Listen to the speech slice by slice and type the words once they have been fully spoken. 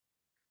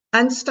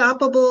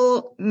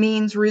Unstoppable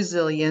means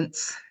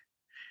resilience.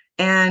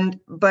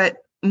 But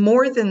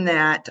more than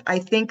that, I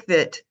think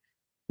that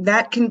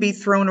can be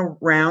thrown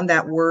around,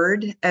 that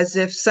word, as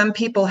if some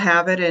people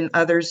have it and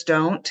others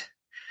don't.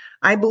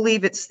 I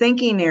believe it's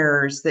thinking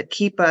errors that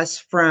keep us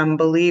from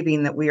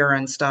believing that we are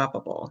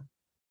unstoppable.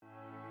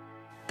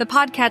 The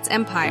Podcast's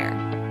Empire,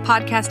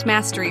 podcast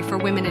mastery for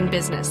women in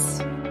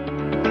business.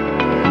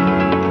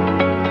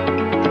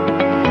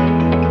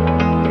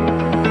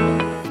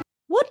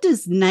 What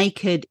does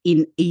naked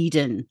in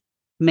Eden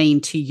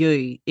mean to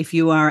you if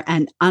you are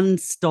an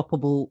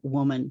unstoppable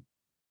woman?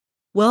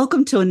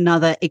 Welcome to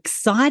another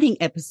exciting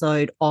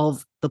episode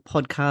of the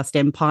Podcast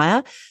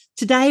Empire.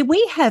 Today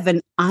we have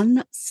an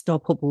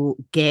unstoppable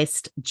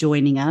guest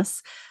joining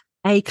us,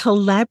 a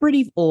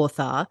collaborative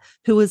author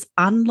who has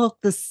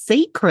unlocked the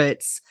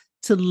secrets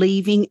to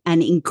leaving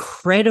an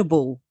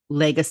incredible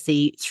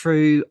legacy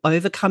through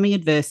overcoming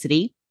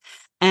adversity.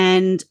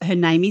 And her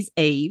name is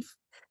Eve.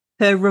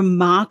 Her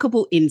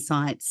remarkable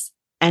insights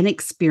and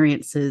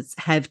experiences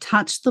have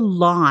touched the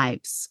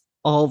lives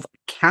of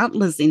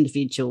countless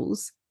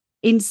individuals,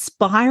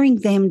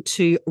 inspiring them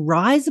to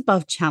rise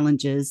above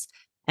challenges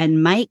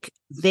and make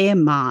their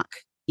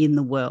mark in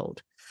the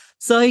world.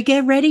 So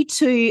get ready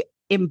to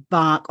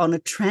embark on a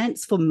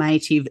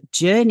transformative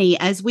journey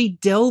as we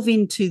delve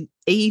into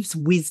Eve's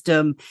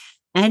wisdom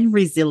and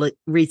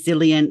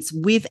resilience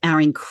with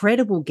our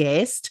incredible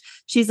guest.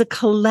 She's a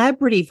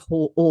collaborative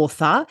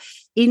author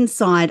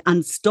inside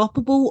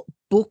Unstoppable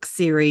book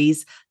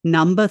series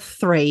number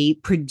 3,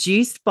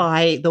 produced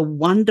by the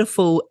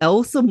wonderful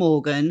Elsa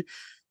Morgan.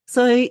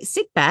 So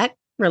sit back,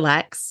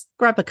 relax,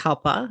 grab a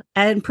cuppa,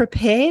 and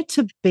prepare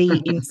to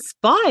be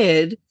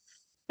inspired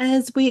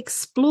as we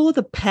explore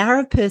the power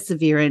of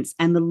perseverance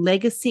and the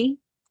legacy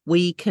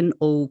we can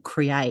all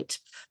create.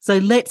 So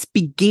let's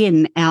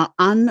begin our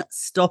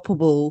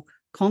unstoppable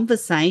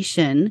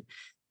conversation.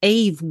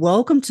 Eve,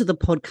 welcome to the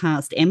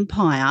Podcast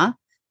Empire.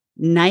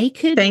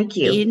 Naked Thank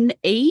you. in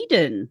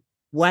Eden.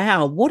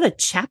 Wow, what a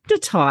chapter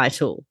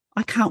title.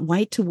 I can't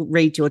wait to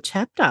read your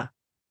chapter.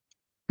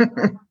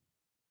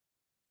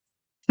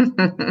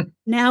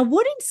 Now,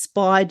 what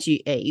inspired you,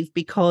 Eve?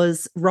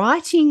 Because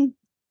writing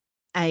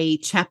a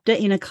chapter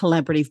in a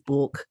collaborative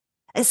book,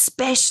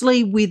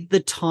 especially with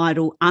the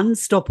title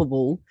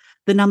Unstoppable,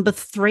 the number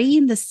 3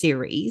 in the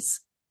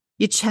series,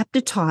 your chapter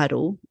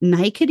title,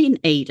 Naked in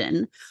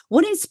Eden,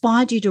 what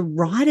inspired you to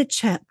write a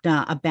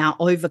chapter about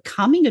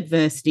overcoming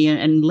adversity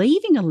and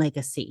leaving a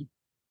legacy?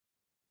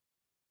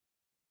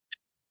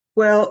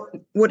 Well,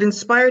 what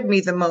inspired me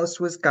the most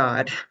was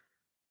God.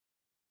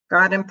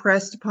 God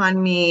impressed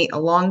upon me a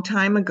long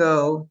time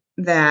ago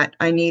that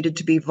I needed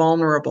to be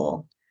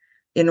vulnerable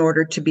in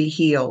order to be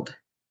healed.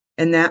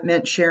 And that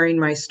meant sharing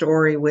my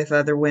story with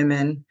other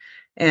women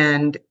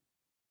and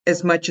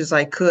as much as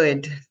I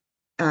could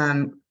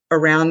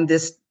around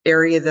this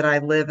area that I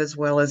live as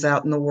well as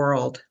out in the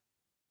world.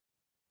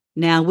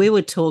 Now, we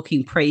were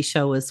talking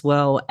pre-show as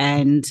well,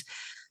 and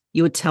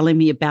you were telling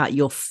me about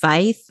your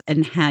faith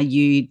and how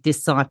you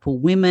disciple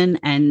women,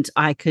 and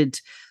I could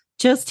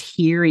just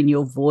hear in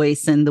your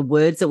voice and the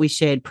words that we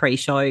shared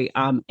pre-show,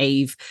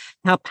 Eve,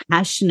 how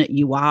passionate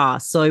you are.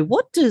 So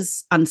what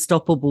does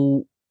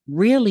unstoppable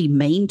really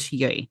mean to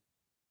you?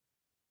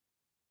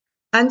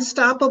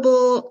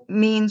 Unstoppable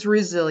means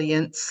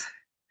resilience.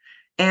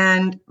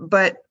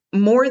 But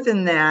more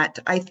than that,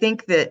 I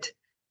think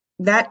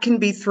that can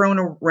be thrown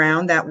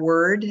around, that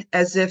word,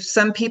 as if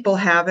some people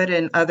have it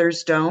and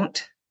others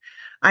don't.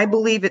 I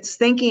believe it's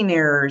thinking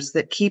errors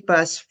that keep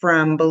us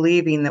from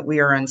believing that we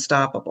are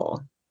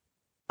unstoppable.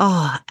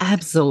 Oh,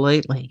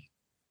 absolutely.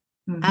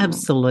 Mm-hmm.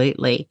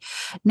 Absolutely.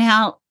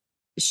 Now,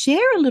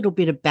 share a little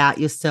bit about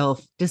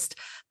yourself, just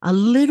a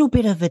little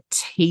bit of a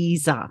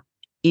teaser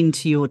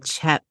into your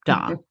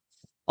chapter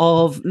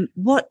of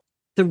what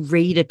the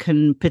reader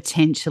can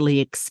potentially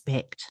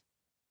expect.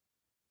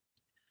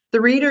 The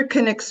reader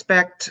can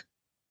expect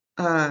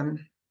a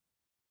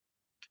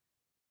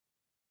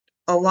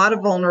lot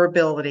of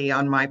vulnerability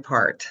on my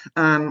part.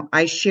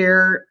 I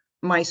share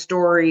my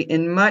story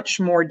in much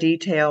more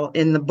detail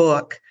in the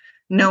book,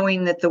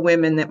 knowing that the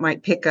women that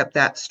might pick up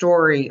that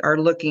story are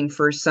looking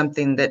for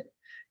something that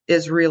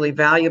is really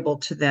valuable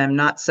to them,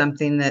 not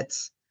something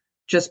that's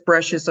just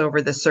brushes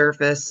over the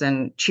surface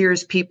and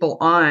cheers people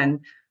on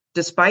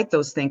despite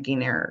those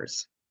thinking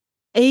errors.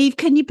 Eve,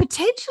 can you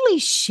potentially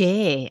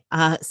share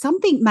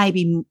something,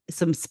 maybe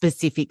some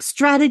specific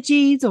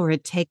strategies or a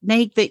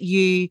technique that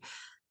you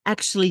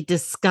actually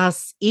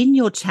discuss in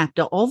your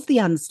chapter of the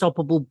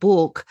Unstoppable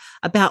book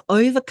about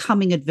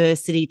overcoming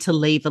adversity to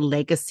leave a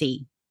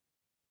legacy?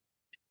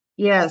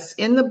 Yes,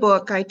 in the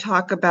book, I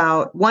talk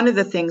about one of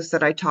the things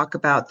that I talk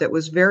about that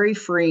was very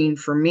freeing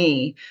for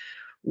me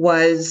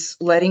was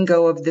letting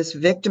go of this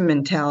victim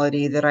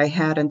mentality that I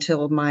had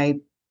until my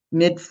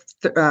mid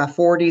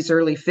 40s,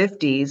 early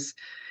 50s.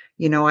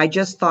 You know, I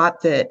just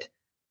thought that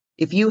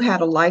if you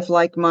had a life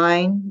like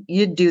mine,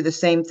 you'd do the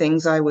same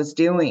things I was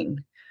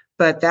doing.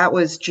 But that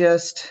was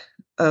just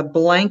a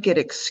blanket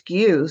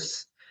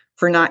excuse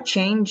for not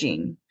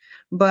changing.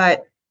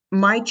 But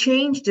my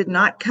change did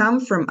not come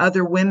from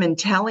other women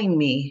telling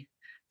me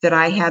that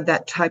I had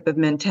that type of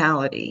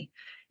mentality.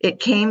 It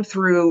came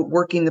through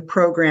working the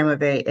program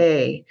of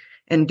AA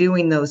and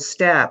doing those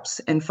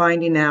steps and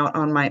finding out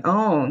on my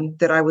own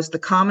that I was the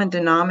common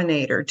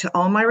denominator to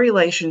all my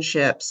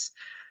relationships,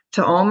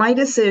 to all my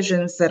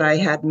decisions that I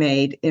had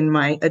made in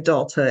my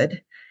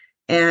adulthood.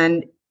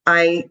 And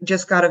I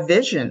just got a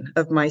vision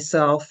of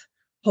myself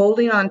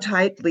holding on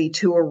tightly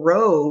to a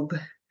robe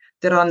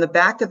that on the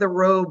back of the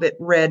robe, it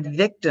read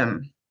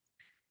victim.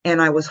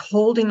 And I was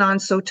holding on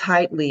so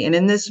tightly. And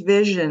in this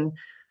vision,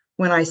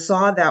 when I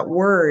saw that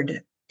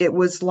word, it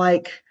was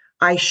like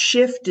I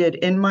shifted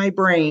in my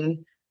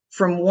brain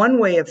from one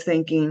way of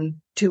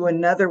thinking to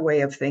another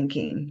way of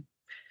thinking.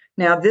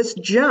 Now, this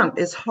jump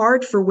is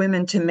hard for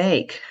women to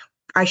make.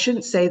 I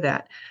shouldn't say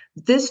that.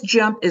 This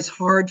jump is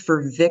hard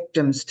for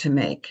victims to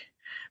make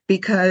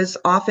because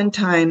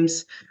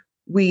oftentimes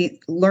we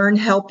learn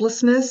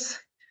helplessness.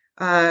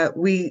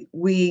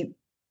 We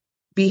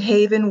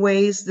behave in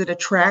ways that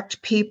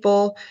attract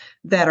people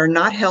that are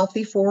not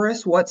healthy for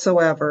us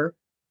whatsoever.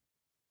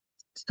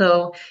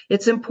 So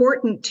it's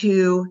important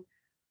to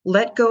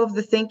let go of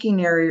the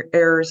thinking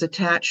errors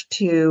attached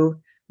to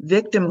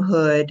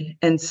victimhood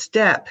and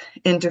step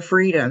into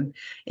freedom.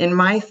 In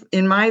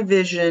my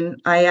vision,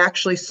 I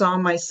actually saw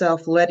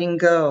myself letting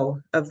go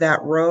of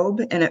that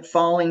robe and it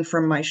falling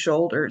from my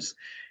shoulders.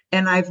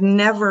 And I've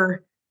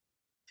never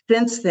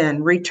since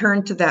then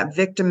returned to that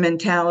victim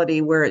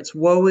mentality where it's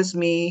woe is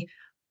me,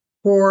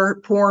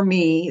 poor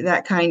me,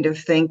 that kind of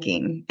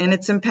thinking. And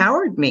it's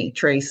empowered me,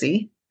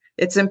 Tracy.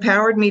 It's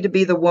empowered me to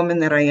be the woman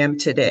that I am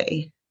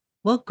today.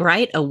 Well,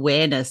 great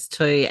awareness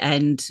too.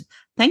 And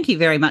thank you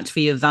very much for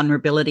your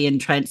vulnerability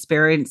and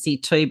transparency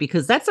too,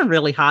 because that's a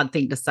really hard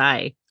thing to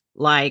say.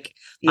 Like,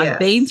 Yes. I've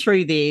been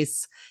through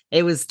this.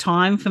 It was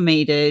time for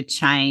me to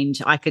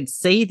change. I could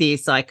see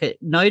this. I could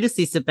notice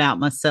this about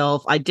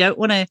myself. I don't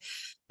want to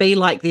be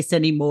like this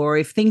anymore.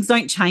 If things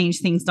don't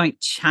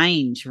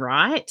change,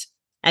 right?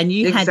 And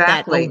you had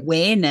that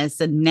awareness,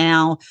 and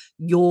now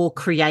you're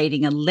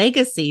creating a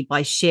legacy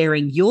by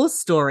sharing your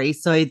story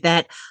so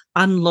that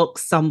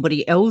unlocks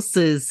somebody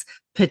else's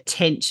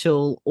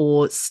potential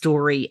or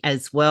story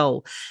as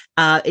well.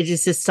 It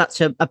is just such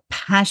a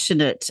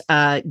passionate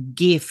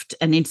gift,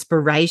 an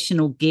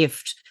inspirational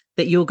gift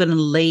that you're going to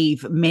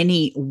leave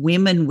many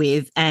women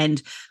with.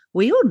 And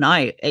we all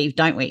know, Eve,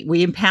 don't we?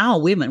 We empower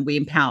women, we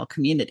empower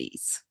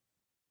communities.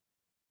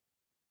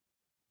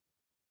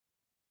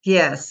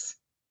 Yes.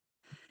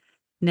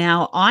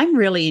 Now, I'm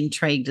really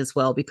intrigued as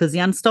well because the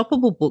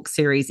Unstoppable book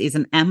series is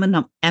an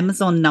Amazon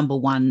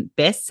 #1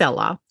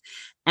 bestseller,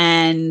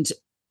 and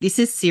this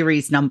is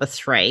series number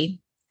 3.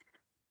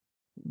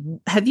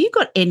 Have you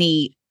got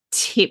any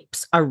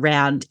tips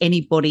around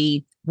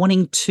anybody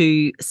wanting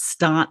to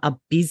start a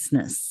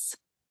business?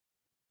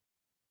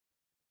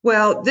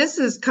 Well, this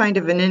is kind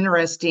of an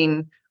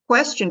interesting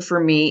question for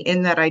me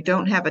in that I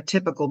don't have a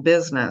typical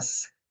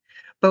business.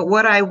 But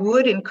what I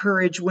would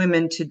encourage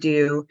women to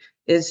do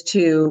is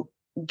to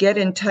get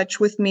in touch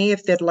with me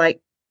if they'd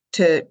like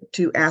to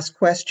ask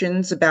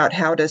questions about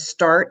how to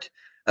start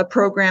a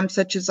program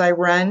such as I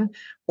run,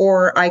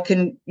 or I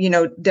can,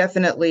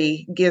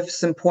 definitely give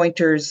some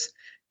pointers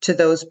to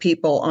those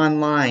people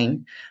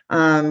online.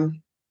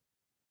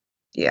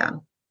 Yeah.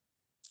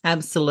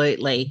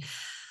 Absolutely.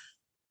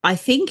 I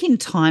think in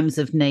times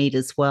of need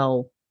as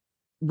well,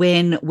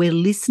 when we're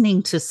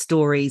listening to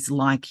stories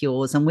like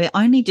yours and we're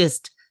only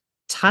just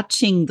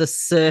touching the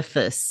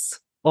surface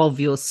of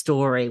your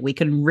story, we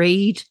can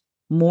read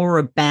more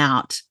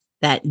about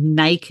that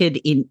Naked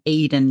in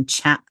Eden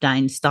chapter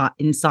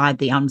inside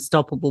the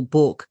Unstoppable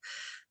book,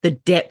 the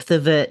depth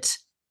of it,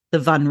 the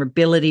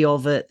vulnerability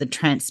of it, the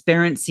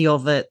transparency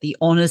of it, the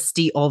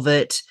honesty of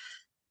it.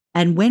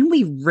 And when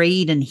we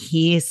read and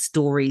hear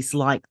stories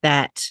like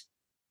that,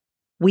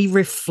 we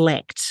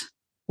reflect.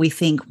 We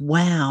think,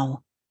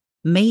 wow,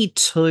 me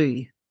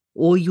too.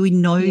 Or you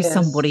know Yes.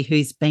 somebody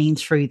who's been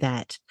through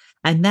that.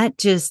 And that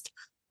just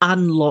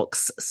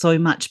unlocks so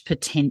much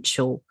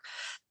potential.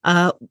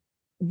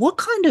 What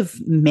kind of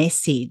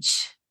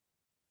message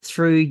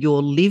through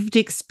your lived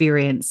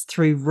experience,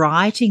 through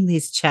writing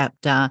this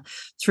chapter,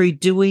 through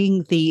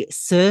doing the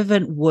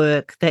servant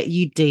work that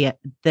you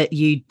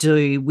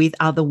do with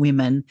other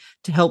women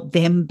to help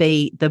them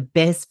be the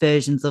best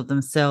versions of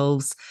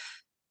themselves,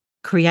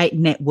 create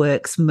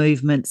networks,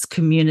 movements,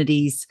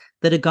 communities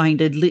that are going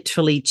to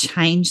literally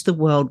change the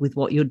world with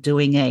what you're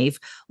doing, Eve?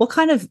 What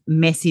kind of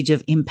message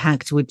of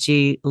impact would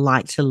you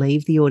like to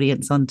leave the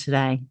audience on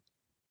today?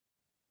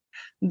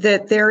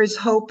 That there is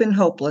hope in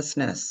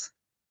hopelessness.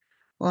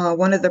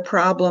 One of the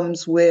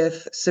problems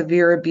with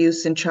severe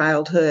abuse in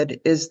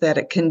childhood is that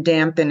it can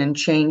dampen and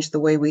change the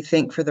way we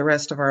think for the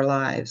rest of our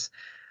lives.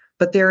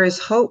 But there is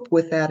hope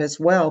with that as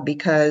well,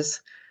 because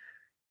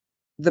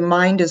the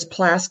mind is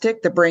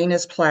plastic, the brain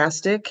is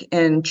plastic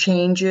and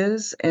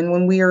changes. And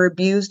when we are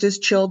abused as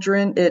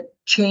children, it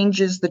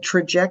changes the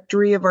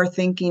trajectory of our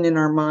thinking in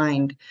our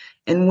mind.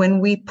 And when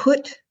we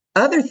put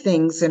other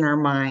things in our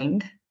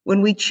mind,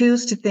 When we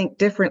choose to think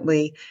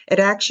differently, it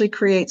actually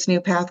creates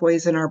new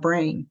pathways in our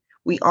brain.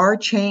 We are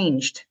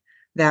changed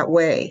that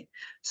way.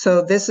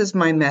 So this is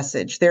my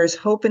message. There's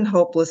hope in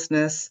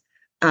hopelessness.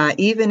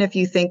 Even if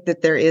you think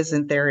that there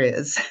isn't, there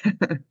is.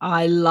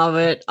 I love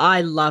it.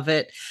 I love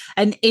it.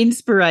 An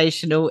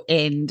inspirational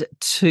end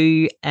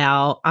to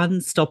our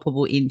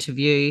Unstoppable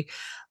interview.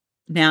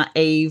 Now,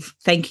 Eve,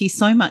 thank you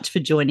so much for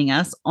joining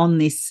us on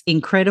this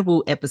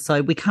incredible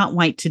episode. We can't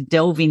wait to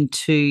delve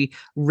into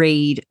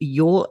read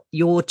your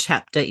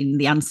chapter in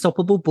the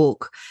Unstoppable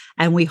book.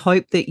 And we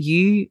hope that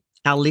you,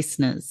 our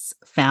listeners,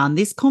 found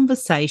this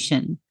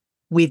conversation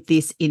with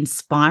this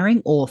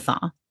inspiring author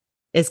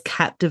as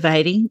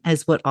captivating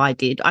as what I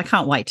did. I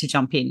can't wait to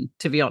jump in,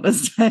 to be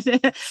honest.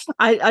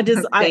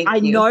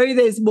 I know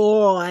there's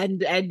more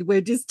and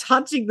we're just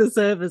touching the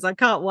surface. I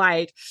can't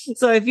wait.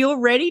 So if you're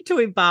ready to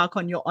embark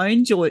on your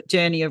own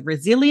journey of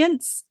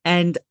resilience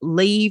and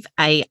leave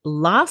a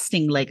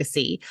lasting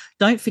legacy,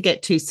 don't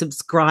forget to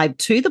subscribe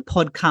to the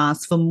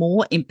podcast for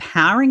more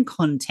empowering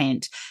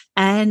content.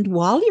 And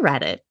while you're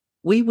at it,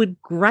 we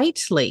would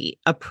greatly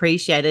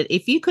appreciate it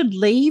if you could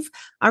leave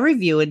a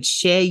review and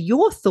share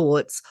your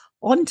thoughts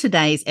on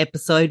today's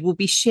episode. We'll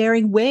be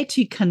sharing where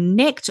to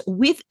connect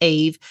with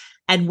Eve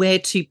and where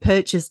to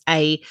purchase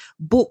a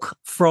book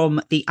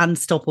from the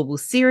Unstoppable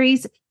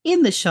series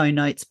in the show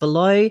notes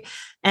below.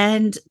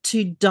 And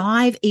to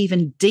dive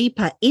even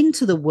deeper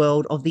into the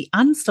world of the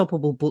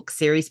Unstoppable book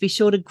series, be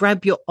sure to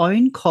grab your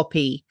own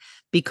copy,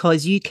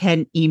 because you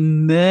can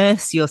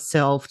immerse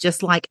yourself,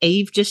 just like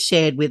Eve just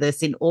shared with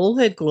us in all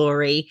her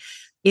glory,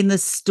 in the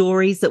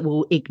stories that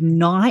will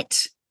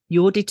ignite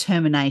your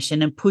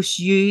determination and push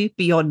you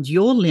beyond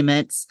your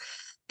limits.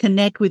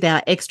 Connect with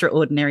our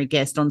extraordinary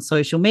guest on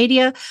social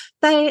media.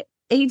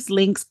 Eve's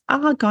links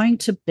are going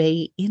to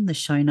be in the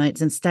show notes,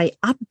 and stay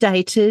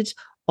updated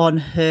on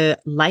her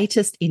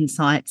latest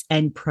insights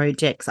and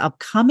projects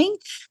upcoming.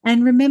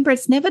 And remember,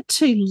 it's never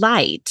too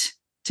late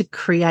to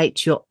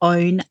create your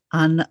own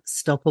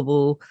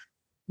unstoppable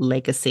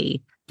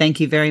legacy. Thank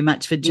you very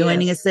much for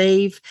joining us,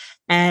 Eve.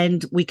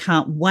 And we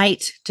can't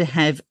wait to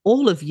have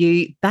all of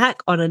you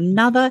back on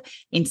another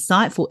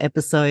insightful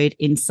episode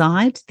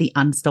inside the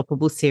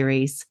Unstoppable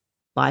series.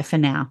 Bye for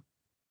now.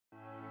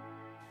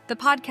 The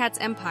Podcats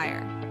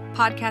Empire,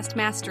 podcast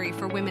mastery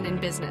for women in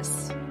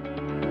business.